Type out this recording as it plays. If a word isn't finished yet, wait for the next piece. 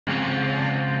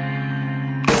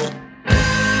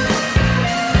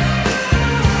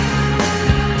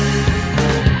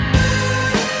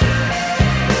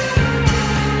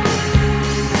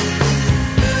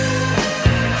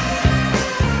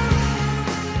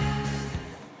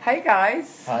Hey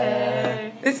guys.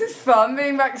 Hey. This is fun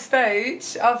being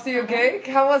backstage after your gig.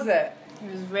 How was it?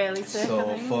 It was really sick.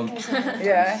 So fun.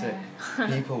 Yeah.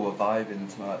 People were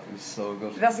vibing tonight. It was so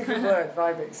good. That's a good word,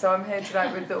 vibing. So I'm here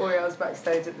tonight with the Orielles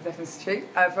backstage at the Deaf Institute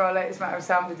for our latest Matter of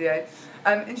Sound video.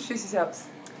 Introduce yourselves.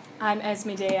 I'm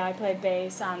Esme D. I play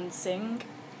bass and sing.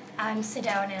 I'm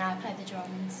Sidone and I play the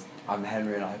drums. I'm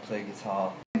Henry and I play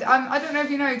guitar. I don't know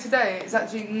if you know, today it's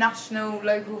actually National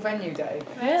Local Venue Day.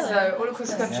 Really? So all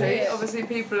across the country, obviously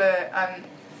people are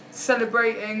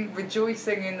celebrating,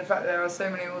 rejoicing in the fact that there are so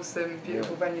many awesome,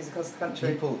 beautiful venues across the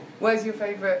country. Where's your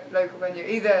favourite local venue?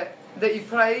 Either that you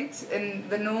played in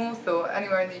the north or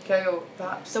anywhere in the UK or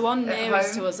perhaps The one at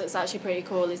nearest home? to us that's actually pretty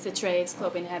cool is the Trades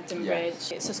Club in Hebden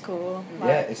Bridge. It's just cool.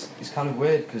 Yeah, it's kind of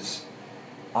weird because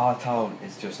our town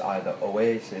is just either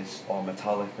Oasis or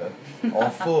Metallica or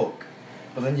folk.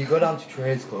 But then you go down to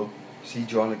Trades Club, see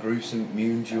Joanna Gruesome,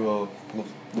 Mune Duo,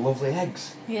 Lovely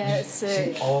Eggs. Yeah, it's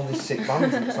sick. See all these sick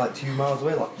bands and it's like 2 miles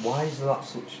away. Like, why is there that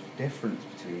such difference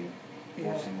between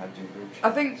us and Hebden Bridge? I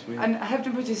think, and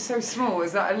Hebden Bridge is so small,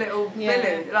 is that a little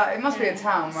village? Like, it must be a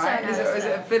town, right? So Is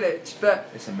it a village? But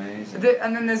it's amazing.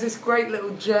 and then there's this great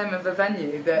little gem of a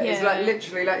venue that is like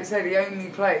literally, like you say, the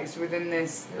only place within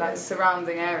this like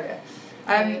surrounding area.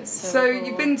 So cool.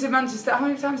 you've been to Manchester. How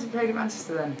many times have you played in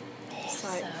Manchester then? It's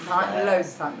like,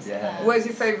 Loads of times. Yeah. Where's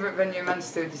your favourite venue in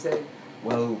Manchester, would you say?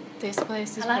 Well, this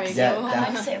place is I like pretty Yeah, cool. I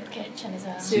like Soup Kitchen as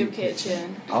well. Soup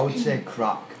Kitchen. I would say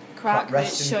Crack. Crack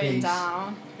rest is in shutting peace.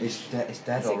 down. It's dead Is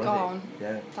already. it gone?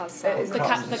 Yeah. That's It sad. is The,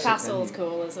 gone. the castle's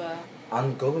cool as well.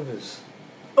 And Gulliver's.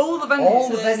 All the venues. All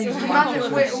the venues in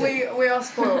Imagine Manchester. we are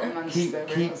spoiled in Manchester.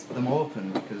 Keep them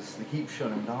open because they keep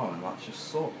shutting them down and that just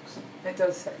sucks. It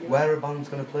does set you up. Where are bands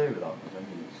going to play without the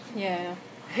venues? Yeah.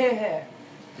 Here.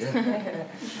 Yeah.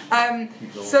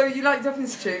 So you like Deaf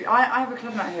Institute? I have a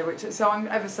club night here, so I'm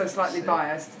ever so slightly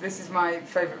biased. This is my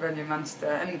favourite venue in Manchester,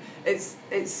 and it's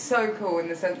so cool in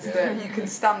the sense that you can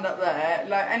stand up there.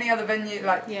 Like any other venue,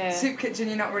 like Soup Kitchen,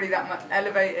 you're not really that much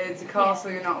elevated. The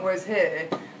Castle, you're not. Whereas here,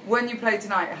 when you played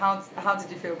tonight, how did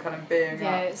you feel kind of being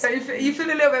up? So you feel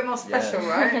a little bit more special,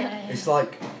 right? It's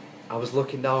like I was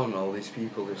looking down on all these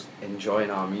people just enjoying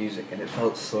our music, and it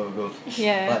felt so good.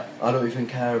 Yeah. Like I don't even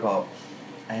care about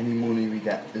any money we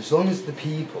get, as long as the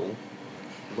people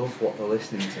love what they're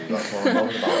listening to. That's all I'm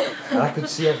bothered about. And I could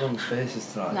see everyone's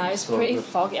faces tonight. No, it's so pretty good.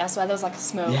 foggy. I swear there was like a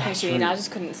smoke machine. True. I just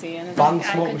couldn't see anything. Banned I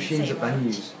smoke couldn't machines see at much.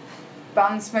 venues.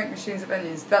 Banned smoke machines at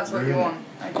venues. That's what you want.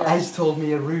 Okay. Ez told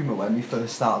me a rumour when we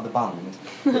first started the band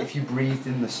that if you breathed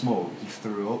in the smoke, you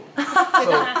threw up.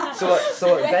 so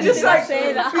at venues, Just like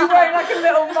say that? be wearing like a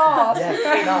little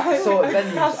mask. so at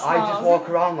venues, I just walk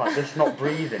around like this, not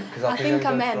breathing, because I think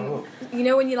I I'm meant, gonna throw up. you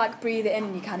know when you like breathe it in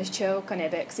and you kind of choke on it a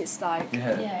bit because it's like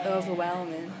Yeah.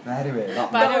 overwhelming. Anyway,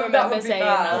 But I don't remember would be saying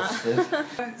bad.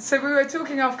 that. So we were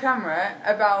talking off camera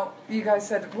about, you guys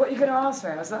said, what are you going to ask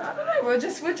me? I was like, I don't know, we'll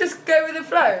just go with the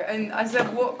flow. And I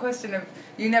said, what question have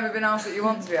you never been asked that you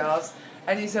want to be asked?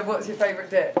 And you said, what's your favourite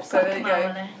dip? So there you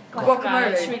go. Guacamole.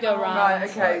 Right, should we go round? Right,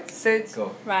 okay. Sid.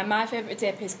 Go. Right, my favourite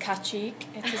dip is kachik.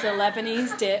 It is a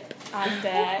Lebanese dip,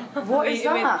 and What we is eat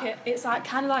it with that? it's like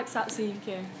kind of like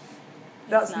tzatziki.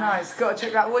 That's nice. Got to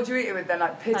check that. What do you eat it with then?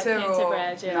 Like pita, Like pita or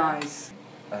bread, yeah. Nice.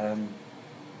 Hummus.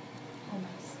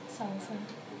 Salsa.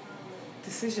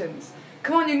 Decisions.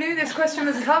 Come on, you knew this question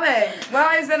was coming.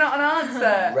 Why is there not an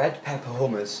answer? Red pepper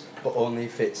hummus, but only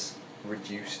if it's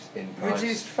reduced in price.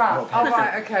 Reduced fat. I'm not paying Oh,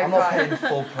 right, okay, I'm not fine. paying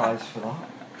full price for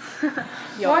that.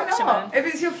 Why not? If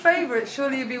it's your favourite,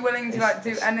 surely you'd be willing to like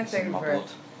do It's anything in my for it. blood.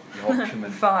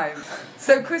 Yorkshireman. Fine.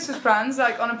 So Christmas plans,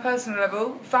 like on a personal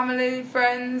level, family,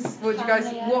 friends. What do you guys?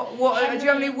 Family, yeah. What? Do you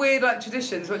have any weird like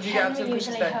traditions? What do you get up to on Henry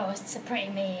Christmas usually Day? hosts a pretty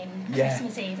mean Yeah.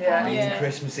 Christmas Eve Yeah. party. Mean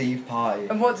Christmas Eve party.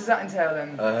 And what does that entail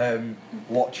then?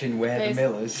 Watching Where the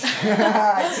Millers. What's Yeah,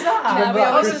 that? we that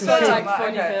always Christmas watch Eve? like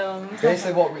funny Okay. films.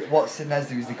 Basically, what Sydney's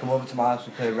do is they come over to my house,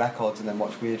 we play records, and then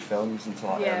watch weird films until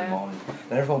like early morning.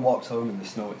 Then everyone walks home in the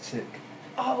snow. It's sick.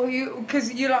 Oh,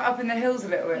 because you're like up in the hills a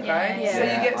little bit, Yeah. right? Yeah. So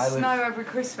you get I live- snow every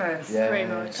Christmas. Yeah. Pretty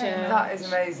much, yeah. That is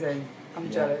amazing. I'm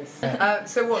Yeah.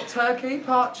 jealous. So what? Turkey,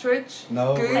 partridge,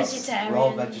 No, goose. Vegetarian. we're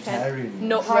all vegetarian.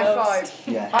 Nut High roast.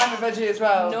 five. Yeah. I'm a veggie as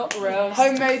well. Nut roast.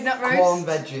 Homemade nut roast. Corn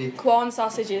veggie. Corn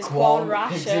sausages, corn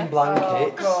Pigs in rasher. Oh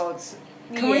blankets. God.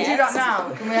 Can we do that Yes. now?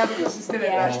 Can we have a Christmas dinner?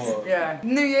 Yes. then? Yeah.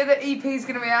 New Year, the EP's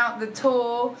going to be out, the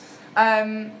tour.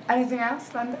 Anything else,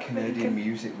 Linda? Canadian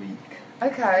Music Week.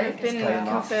 Okay. We've been playing that.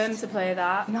 confirmed to play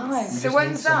that. We Nice. So just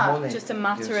when's need some that? money. Just a Give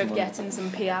matter us of some money. getting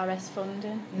some PRS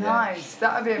funding. Nice.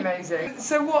 That'd be amazing.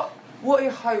 So what are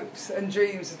your hopes and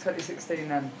dreams for 2016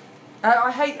 then?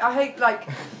 I hate like,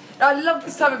 I love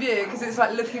this time of year because it's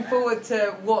like looking forward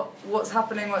to what's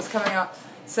happening, what's coming up.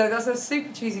 So that's a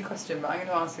super cheesy question, but I'm going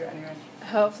to ask you it anyway.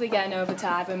 Hopefully getting over to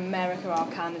either America or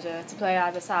Canada to play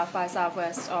either South by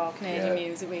Southwest or Canadian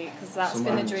Music Week, because that's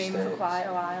Somewhere been a in the dream for States. quite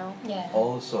a while. Yeah.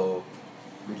 Also,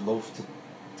 we'd love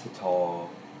to tour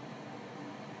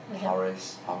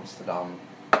Paris, Amsterdam,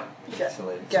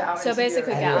 Italy. Get out So into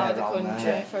basically Europe. get out of the Anywhere down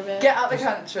country there. for a bit. Get out the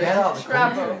country. Get out of the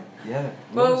Travel. country. Yeah,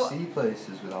 Well- we'll see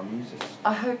places with our music.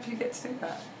 I hope you get to do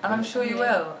that, and I'm sure you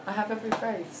will. I have every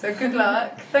faith. So good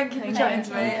luck. Thank you for Thank chatting you.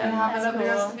 to me, and have a That's lovely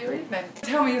cool. rest of your evening.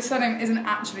 Tell me your surname isn't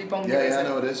actually Bongo, Yeah, is I it?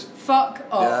 know it is. Fuck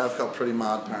off. Yeah, I've got pretty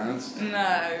mad parents. No,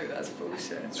 that's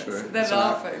bullshit. It's true. They're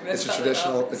laughing. It's a They're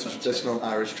traditional. laughing. It's a traditional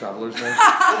Irish travellers name.